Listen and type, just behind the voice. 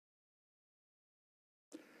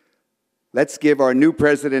Let's give our new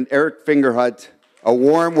president, Eric Fingerhut, a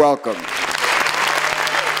warm welcome.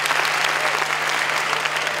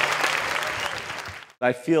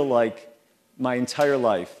 I feel like my entire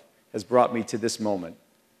life has brought me to this moment,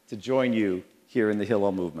 to join you here in the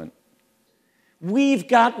Hillel movement. We've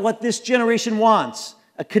got what this generation wants,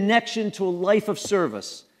 a connection to a life of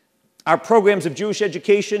service. Our programs of Jewish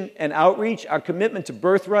education and outreach, our commitment to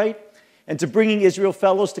birthright, and to bringing Israel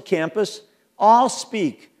Fellows to campus, all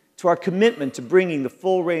speak to our commitment to bringing the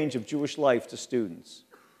full range of Jewish life to students.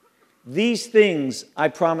 These things, I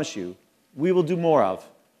promise you, we will do more of,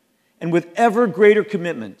 and with ever greater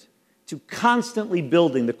commitment to constantly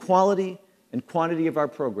building the quality and quantity of our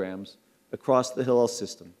programs across the Hillel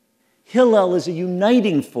system. Hillel is a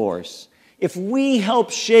uniting force. If we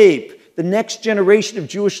help shape the next generation of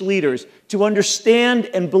Jewish leaders to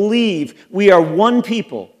understand and believe we are one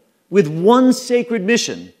people with one sacred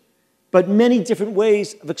mission, but many different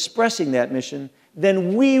ways of expressing that mission,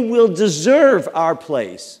 then we will deserve our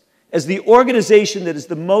place as the organization that is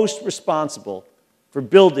the most responsible for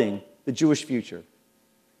building the Jewish future.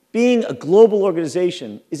 Being a global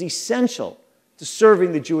organization is essential to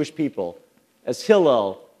serving the Jewish people as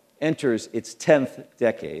Hillel enters its 10th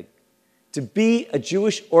decade. To be a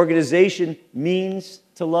Jewish organization means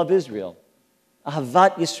to love Israel.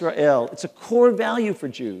 Ahavat Yisrael. It's a core value for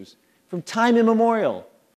Jews from time immemorial.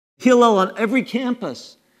 Hillel on every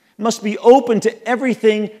campus must be open to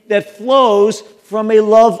everything that flows from a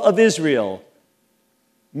love of Israel.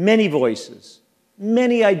 Many voices,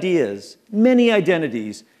 many ideas, many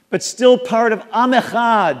identities, but still part of Am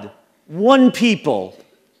Echad, one people,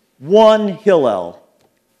 one Hillel.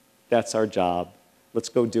 That's our job. Let's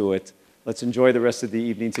go do it. Let's enjoy the rest of the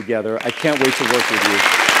evening together. I can't wait to work with you.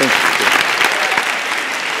 Thank you.